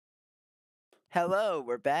Hello,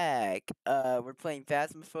 we're back. We're playing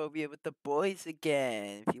Phasmophobia with the boys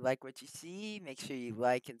again. If you like what you see, make sure you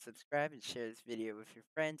like and subscribe and share this video with your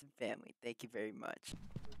friends and family. Thank you very much.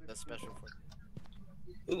 The special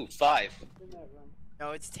for Ooh, 5.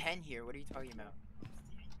 No, it's 10 here. What are you talking about?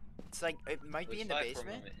 It's like it might It be was in the 5 for a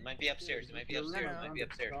basement. moment. It might be upstairs. It might be No, upstairs. no. It might be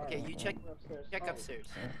upstairs. Okay, you check Oh. upstairs.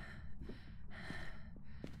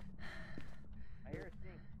 I hear a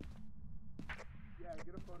thing. Yeah,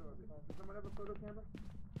 get a photo of it. Does someone have a photo camera?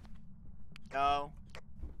 No.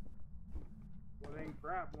 Well, then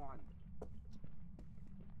grab one.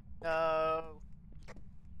 No.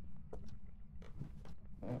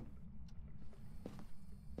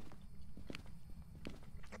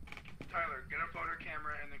 Tyler, get a photo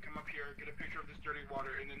camera and then come up here, get a picture of this dirty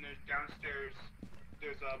water, and then there's downstairs,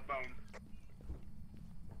 there's a bone.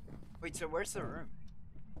 Wait, so where's the room?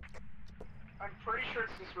 I'm pretty sure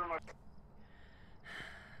it's this room.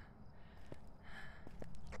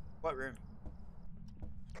 What room?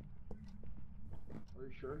 Are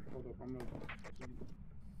you sure? Hold up, I'm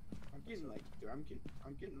getting like, dude, I'm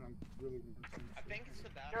getting like really weird. I think it's the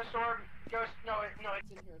bathroom. Ghost orb, no, it's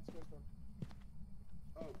in here, it's Ghost orb.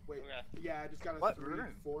 Oh, wait, Okay. yeah, I just got a What 3,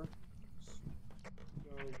 room? 4.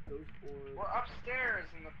 So, Ghost orb. We're upstairs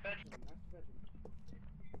in the bedroom. That's the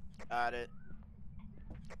bedroom. Got it.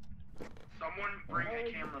 Someone bring a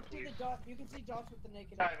you camera, can see please. the dot. You can see dots with the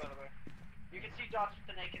naked eye, by the way. You can see dots with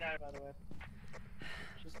the naked eye, by the way.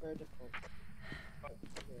 It's just very difficult. But,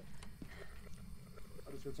 okay.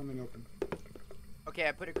 I just heard something open. Okay,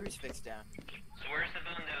 I put a crucifix down. So where's the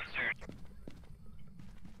bone downstairs?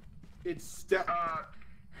 It's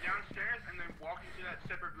downstairs, and then walk into that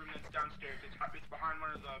separate room that's downstairs. It's behind one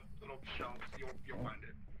of the little shelves. You'll find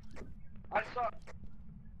it. I saw.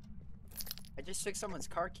 I just took someone's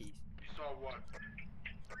car keys. You saw what?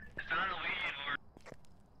 It's on the Ouija board.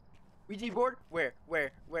 Ouija board?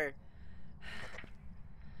 Where?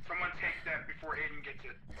 Someone take that before Aiden gets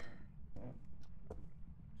it.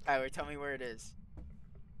 Tyler, tell me where it is.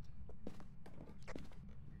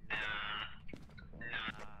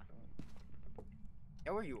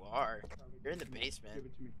 Know where you are. You're in the basement. Give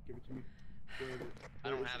it to me. Give it to me. Where is it? I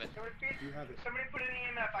don't have it. You have it. Somebody put an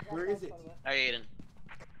EMF. Where is it? Hi, Aiden.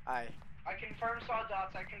 Hi. I confirm saw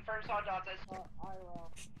dots. I saw IRL.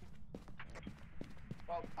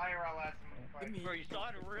 Well, IRL as in Give me Bro, you saw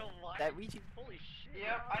it in real life? that Ouija. Holy shit.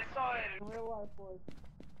 Yep, I saw it in real life, boys.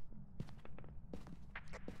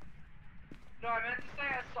 No, I meant to say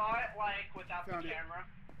I saw it like without Found the it. camera.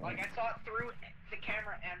 Like I saw it through the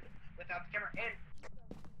camera and without the camera and.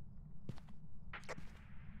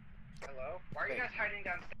 Hello? Why are you Wait. guys hiding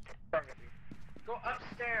downstairs? Go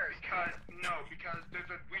upstairs. Because there's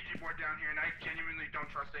a Ouija board down here, and I genuinely don't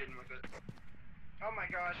trust Aiden with it. Oh my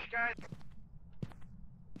gosh, guys!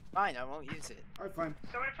 Fine, I won't use it. Alright, fine.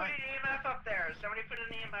 Somebody put an EMF up there. Somebody put an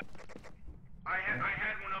EMF. I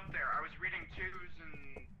had one up there. I was reading twos,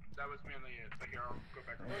 and that was mainly it. So here, I'll go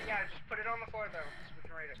back. Well, yeah, just put it on the floor though, so we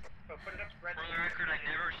can rate it. But put it up red. For the record, I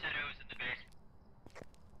never said it was in the basement.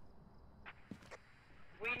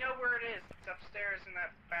 We know where it is. It's upstairs in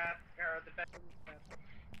that bath, or the bedroom.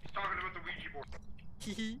 He's talking about the Ouija board.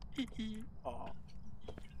 Aw.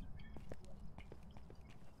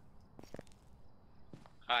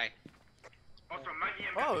 Hi. Also, my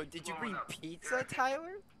EMF Oh, is did you blowing bring up. pizza,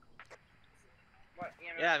 Tyler? What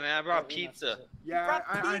EMF? Yeah, man, I brought pizza. Yeah, Brought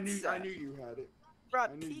I knew pizza. you had it.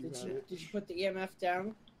 Brought I knew you pizza. had it. Did you put the EMF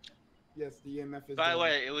down? Yes, the EMF is. By the down.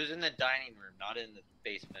 way, it was in the dining room, not in the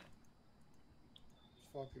basement.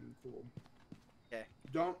 Fucking cool. Okay.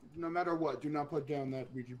 Don't, no matter what, do not put down that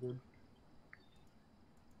Ouija board.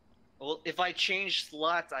 Well, if I change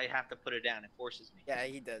slots, I have to put it down. It forces me. Yeah,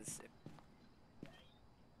 he does.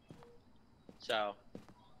 So,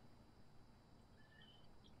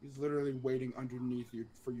 He's literally waiting underneath you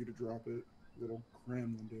for you to drop it. Little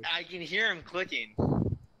gremlin, dude. I can hear him clicking.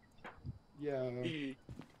 Yeah.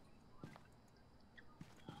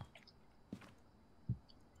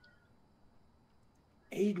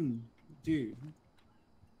 Aiden, dude.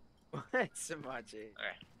 What, Samaji?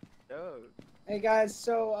 Alright. Oh, Hey guys,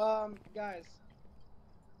 so guys,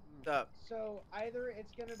 what's up? so either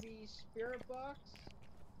it's gonna be spirit box,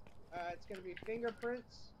 it's gonna be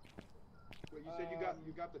fingerprints, Wait, you said you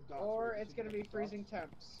got the dots. or right? You it's said you gonna got be the freezing dots?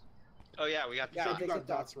 temps. Oh yeah, we got the Yeah, I you shot. think got it's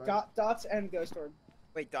dots. dots, right? Dots and ghost orb.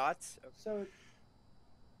 Wait, dots? Okay. So,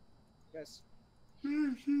 yes. I've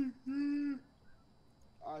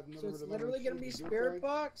never So heard it's of literally that. gonna be You do it, spirit Craig?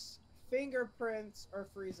 box, fingerprints, or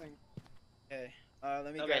freezing. Okay.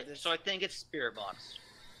 Let me Okay, grab this. so I think it's spirit box.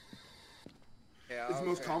 Okay, It's the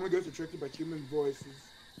most okay. common ghosts attracted by human voices.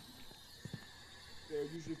 They're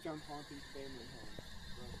usually found haunting family homes.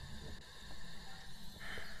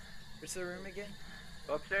 Where's the room again?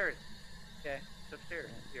 Go upstairs. Okay. It's upstairs.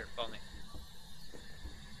 Here, follow me.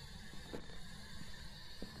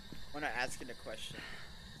 I want to ask it a question.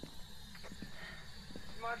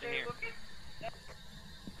 Come on, In Jay, here. look at.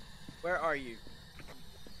 Where are you?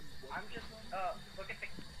 I'm just look at the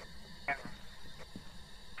camera.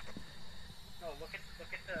 No, look at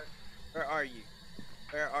the. Where are you?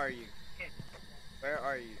 Where are you? Where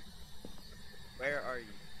are you? Where are you?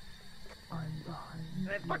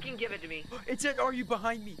 Then fucking give it to me. It said, "Are you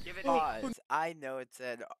behind me?" Give it to me. Pause. I know it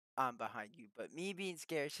said, "I'm behind you," but me being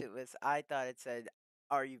scared shitless, I thought it said,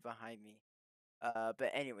 "Are you behind me?"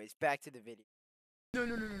 But anyways, back to the video. No.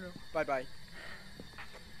 Bye bye.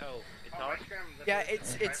 Oh, it's Oh, on. Yeah,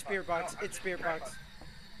 it's Spirit Box. It's Spirit Box.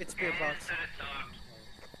 It's Spirit Box.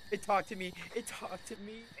 It talked to me. It talked to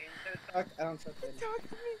me. I don't trust It talked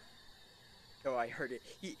to me. No, I heard it.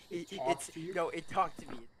 talks to you? No, it talked to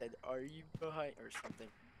me. It said, "Are you behind?" or something.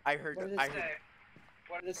 I heard. What did it I say? heard.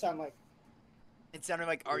 What did it sound like? It sounded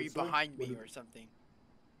like, "Are What you did it say? behind What me?" did- or something.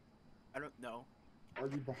 I don't know. Are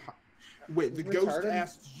you behind? Wait, the You ghost retarded?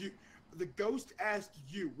 asked you. The ghost asked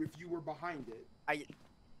you if you were behind it. I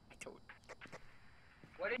told.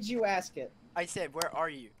 What did you ask it? I said, "Where are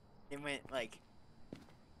you?" It went like,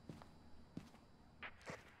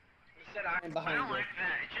 He said I'm behind you. that.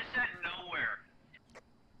 It just said nowhere.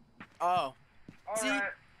 "Oh, See? Alright.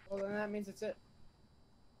 Well, then that means it's it.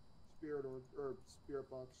 Spirit or spirit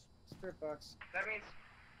box. Spirit box. That means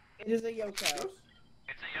it is a yokai. Ghost?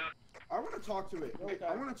 It's a yoke. I want to talk to it. Wait, I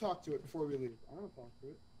Okay. want to talk to it before we leave. I want to talk to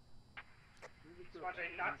it. Swansea,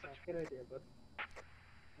 not such a good idea, but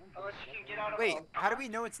unless you can get out of. wait. How do we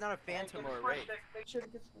know it's not a phantom or a wraith? Make sure to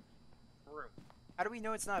get some. How do we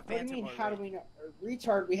know it's not a What do you phantom mean? or a How do wraith? we know?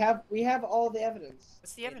 Retard. We have all the evidence.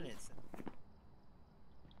 What's the evidence?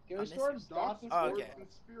 Ghost missing orbs, dots, and Oh, spirit okay. box.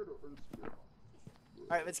 And spirit or spirit box. All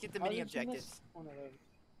right, let's get the How mini did you miss objectives. one of those?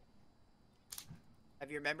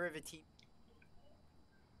 Have you a member of a team?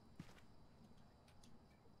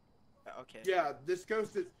 Okay. Yeah, this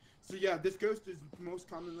ghost is. So yeah, this ghost is most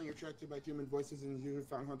commonly attracted by human voices and is usually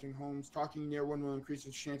found hunting homes. Talking near one will increase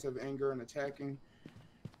its chance of anger and attacking.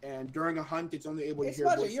 And during a hunt, it's only able to Hey, hear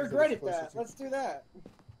Smudger, voices. you're that great it's at that. closest to. Let's do that.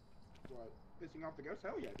 What? Pissing off the ghost?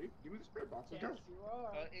 Hell yeah, dude. Give me the spirit box. Let's go. you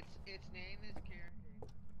are. Its name is Karen.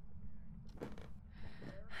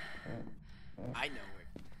 I know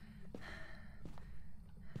it.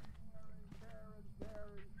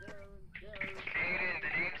 Aiden, the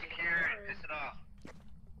name's Karen. Piss it off.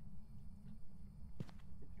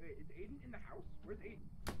 Wait, is Aiden in the house? Where's Aiden?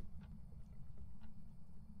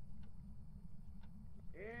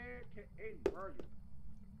 Aiden, where are you?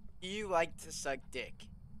 Do you like to suck dick?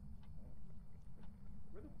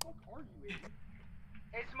 Where the fuck are you, Aiden?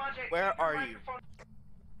 Hey, Smudge. Where are you? Look,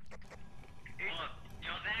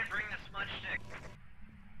 they didn't bring the smudge stick.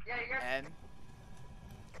 Yeah, you guys. And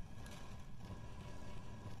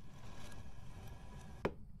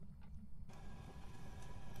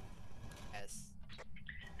S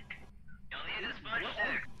You'll need a smudge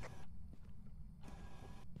stick.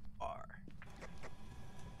 R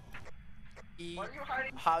E. Why are you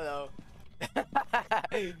hiding? Hello.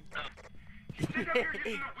 He's sitting up here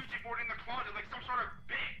using a Ouija board in the closet like some sort of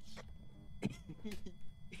bitch.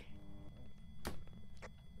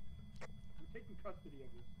 We're taking custody of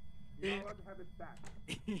this. You're not allowed to have it back.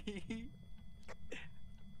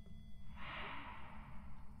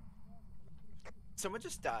 Someone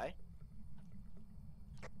just die.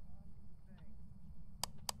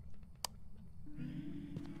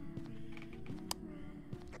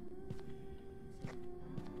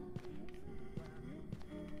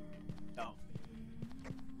 No.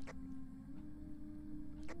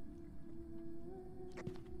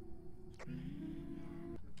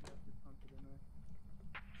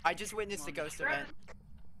 I just witnessed a ghost event.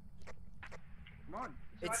 Come on.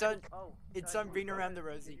 It's on. Oh, It's on Bring Around the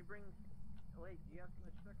Rosie. bring? Wait, do you have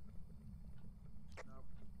smudge stick? No.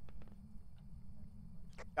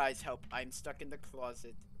 Guys, help! I'm stuck in the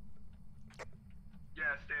closet. Yeah,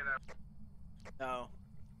 stay there. No.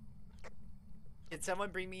 Can someone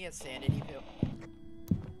bring me a sanity pill?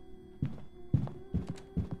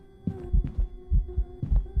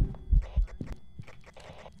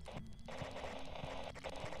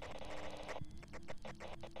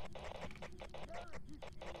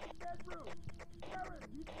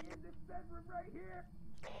 He's in this bedroom right here.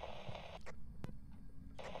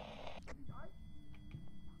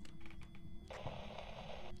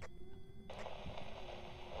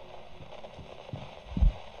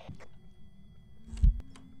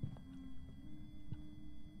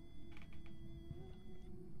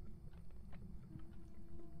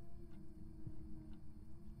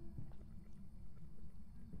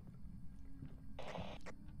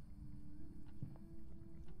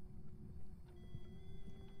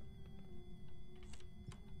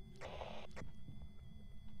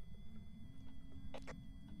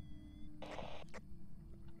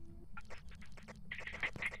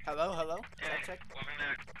 Hello, hello. Check, check. Welcome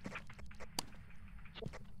back.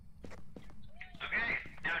 Okay,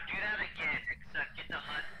 now do that again, except get the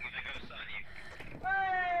hunt with a ghost on you.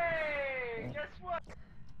 Hey! Guess what?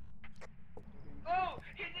 Oh,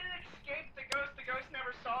 he didn't escape the ghost. The ghost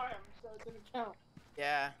never saw him, so it didn't count.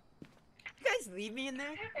 Yeah. You guys leave me in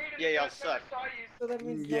there? Aiden, Yeah, the y'all ghost never suck. saw you, so that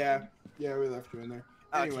means Yeah, nothing. yeah, we left you in there.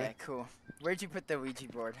 Anyway, Okay, cool. Where'd you put the Ouija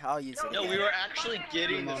board? I'll use it. No, again. we were actually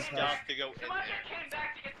getting the Montage. stuff to go in Smudge there. came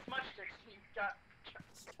back to get smudge sticks. He got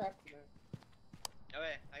trapped in there.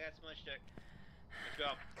 Okay, I got smudge stick. Let's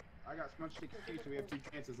go. I got smudge sticks too, so we have 2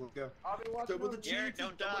 chances. Let's go. I'll be watching Double the over you. Garrett,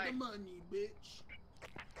 chances, don't double die. the money, bitch.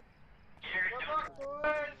 Garrett, Good don't. luck,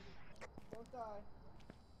 boys.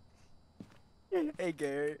 Don't die. Hey,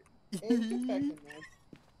 Garrett. Aiden, get back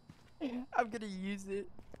in there. I'm gonna use it.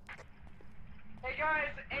 Hey guys,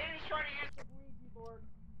 Aiden's trying to use the Ouija board.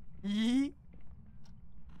 Yee.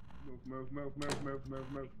 Move.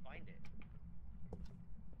 Find it.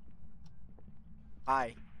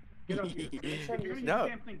 Hi. Get up here. Trying to If you're gonna use No. the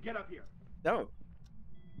damn thing, get up here. No.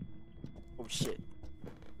 Oh shit.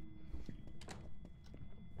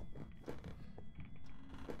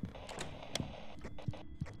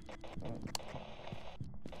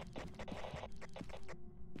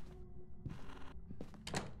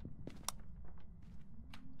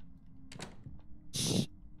 Shh.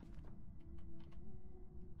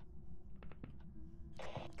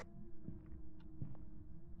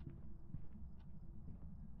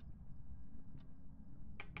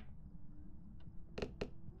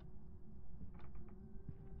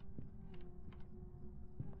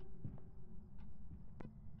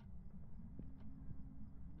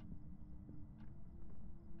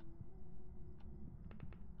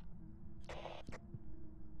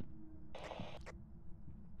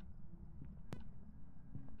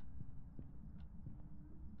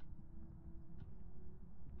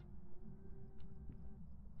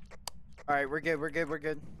 All right, we're good. We're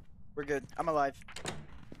good. I'm alive.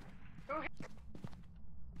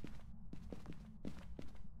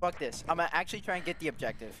 Fuck this. I'm gonna actually try and get the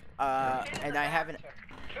objective. And I haven't.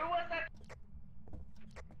 Who was that?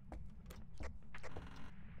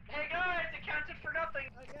 Hey guys, it counted for nothing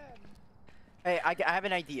again. Hey, I have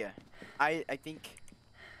an idea. I think.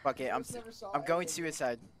 Fuck it. Ghost never saw I'm going anything.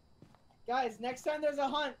 suicide. Guys, next time there's a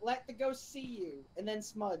hunt, let the ghost see you, and then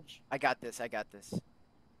smudge. I got this.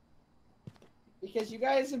 Because you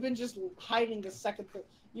guys have been just hiding the second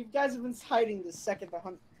you guys have been hiding the second the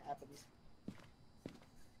hunt happens.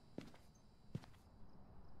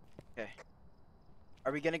 Okay.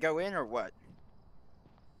 Are we gonna go in or what?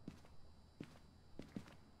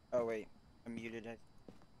 Oh wait, I'm muted.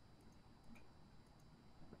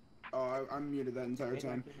 Oh, I'm muted that entire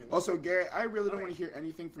time. Also, Garrett, I really don't want to hear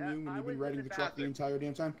anything from you when you've been riding the truck the entire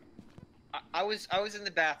damn time. I was in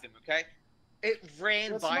the bathroom, okay? It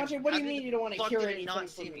ran Well, by. Smudge, what do you How mean did you don't want to hear fucking anything not from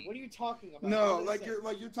see me? me? What are you talking about? No, Common like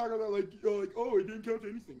sense. you're talking about like oh it didn't count to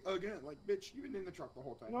anything again. Like bitch, you've been in the truck the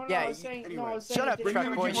whole time. No, Yeah, I was saying, anyway. no, I was saying Shut it up, didn't truck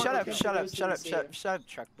Bring boy. me count Shut up, because shut the up, ghost shut up, didn't see shut you. up, shut up,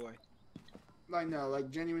 truck boy. I know,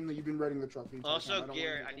 like genuinely, you've been riding the truck the entire time. I Also, don't wanna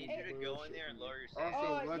Garrett, I hear need you to go in bullshit there and from you. lower your Also,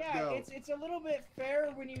 sound. let's yeah, go. it's a little bit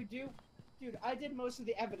fair when you do. Dude, I did most of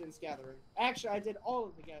the evidence gathering. Actually, I did all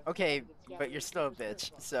of the gathering. Okay, evidence but gathering you're still a for Spirit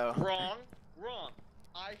bitch. Box. So. Wrong.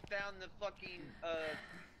 I found the fucking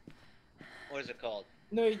what is it called?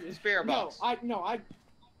 No, you did. Spirit box. I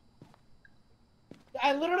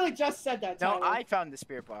literally just said that. No, Tyler. I found the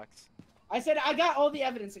spirit box. I said I got all the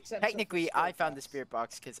evidence except. Technically, for I found the box. spirit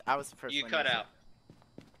box because I was the first You one. cut using out.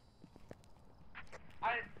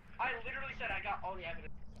 I literally said I got all the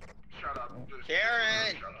evidence. Shut up.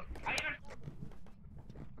 Karen! I even it.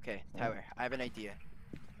 Okay, Tyler, I have an idea.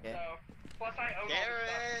 Okay. so plus I own Karen!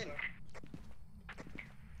 all the stuff.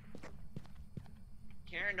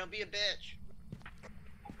 Karen, don't be a bitch.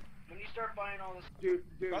 So when you start buying all this, Dude,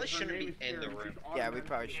 Probably her shouldn't name be is in the Karen. room. She's Yeah, we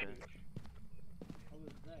probably automatically should. a bitch. How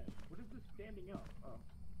is that? What is this standing up? Oh.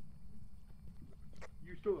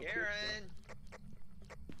 You still a Karen!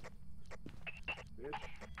 bitch,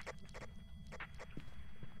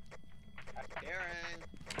 Karen!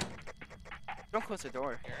 Don't close the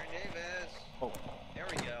door. Karen Davis! Oh. There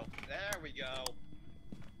we go. There we go.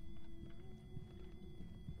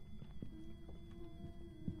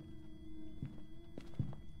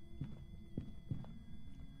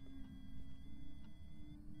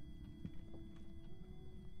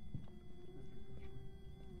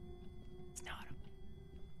 It's not.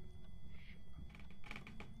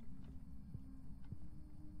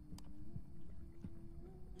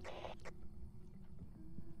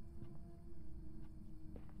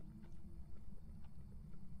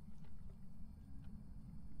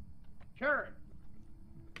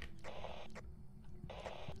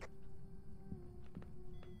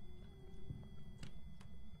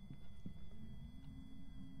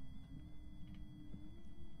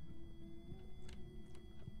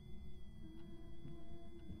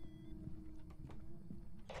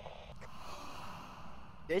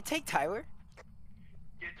 Did it take Tyler?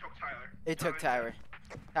 It took Tyler. It took Tyler.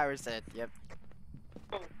 Tyler's dead. Yep.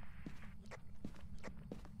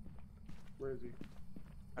 Where is he?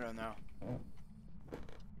 I don't know.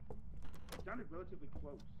 Sounded relatively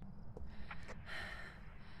close.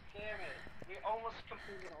 Damn it. We almost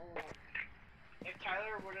completed all of them. If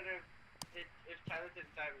Tyler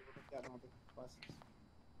didn't die, we would have gotten all the quests.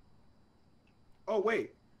 Oh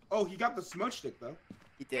wait. Oh, he got the smudge stick though.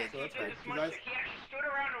 He did. He that's did right. the You smudge guys- stick. He actually stood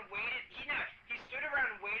around and waited. He stood around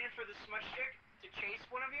and waited for the smudge stick to chase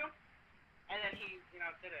one of you, and then he,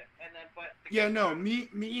 did it. And then, but Yeah, no. Me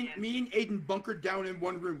and Aiden bunkered down in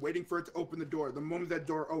one room, waiting for it to open the door. The moment that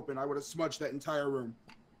door opened, I would have smudged that entire room.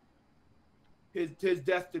 His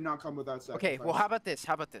death did not come without sacrifice. Okay, well, how about this?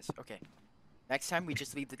 Okay. Next time we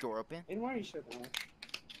just leave the door open. And why are you shut down?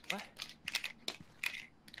 What?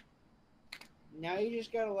 Now you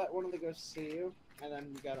just gotta let one of the ghosts see you, and then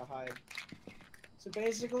you gotta hide. So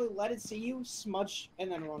basically, let it see you, smudge,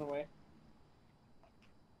 and then run away.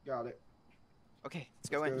 Got it. Okay, let's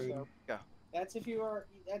go in. Let's So, Go. That's if you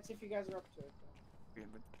guys are up to it.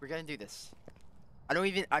 We're gonna do this. I don't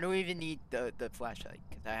even need the flashlight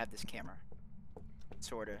because I have this camera.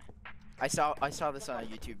 Sorta. I saw this on a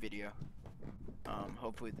YouTube video.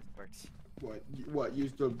 Hopefully this works. What?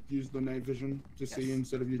 Use the night vision to see Yes.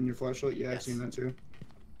 instead of using your flashlight? Yeah, Yes. I've seen that too.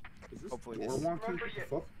 Is this Hopefully door this- wonky? Remember What the you-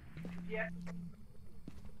 fuck? Yeah.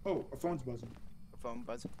 Oh, a phone's buzzing. The phone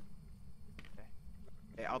buzzing.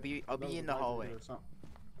 Okay, I'll be That was in a the vibrator hallway. or something.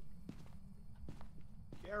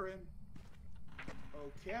 Karen.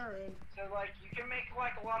 Oh, Karen. So like you can make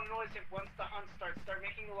like a lot of noise if once the hunt starts, start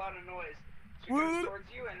making a lot of noise. So it Whoop, goes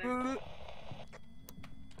towards you and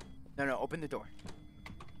then No, open the door.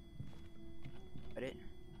 Got it?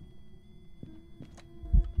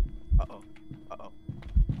 Uh-oh.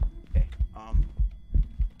 Okay,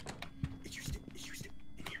 It's your stick.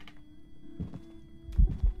 In here.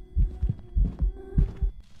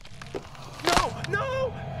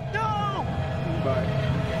 No!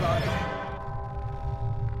 Bye.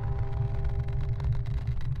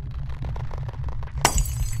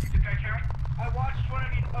 okay, Karen. I watched one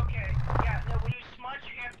of you. Okay, yeah. No, when you smudge,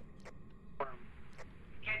 you have. You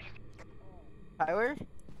can't just. Tyler?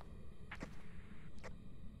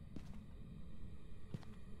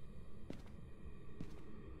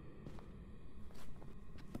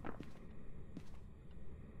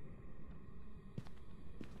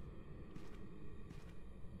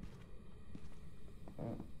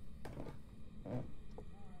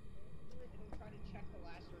 It'll try to check the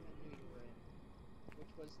last room that you were in,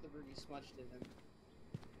 which was the room you smudged in.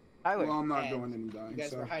 Tyler. Well, I'm not And going in and You dying,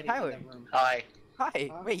 guys so were hiding Tyler. in that room. Hi. Hi.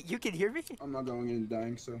 Huh? Wait, you can hear me? I'm not going in and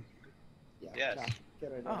dying, so. Yeah. Yes. nah,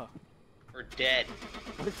 good idea. Oh, We're dead.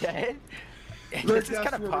 we're dead? Let's This is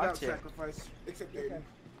kind of without pop shit. sacrifice, except Aiden.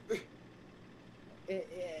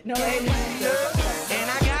 No, And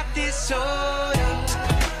I got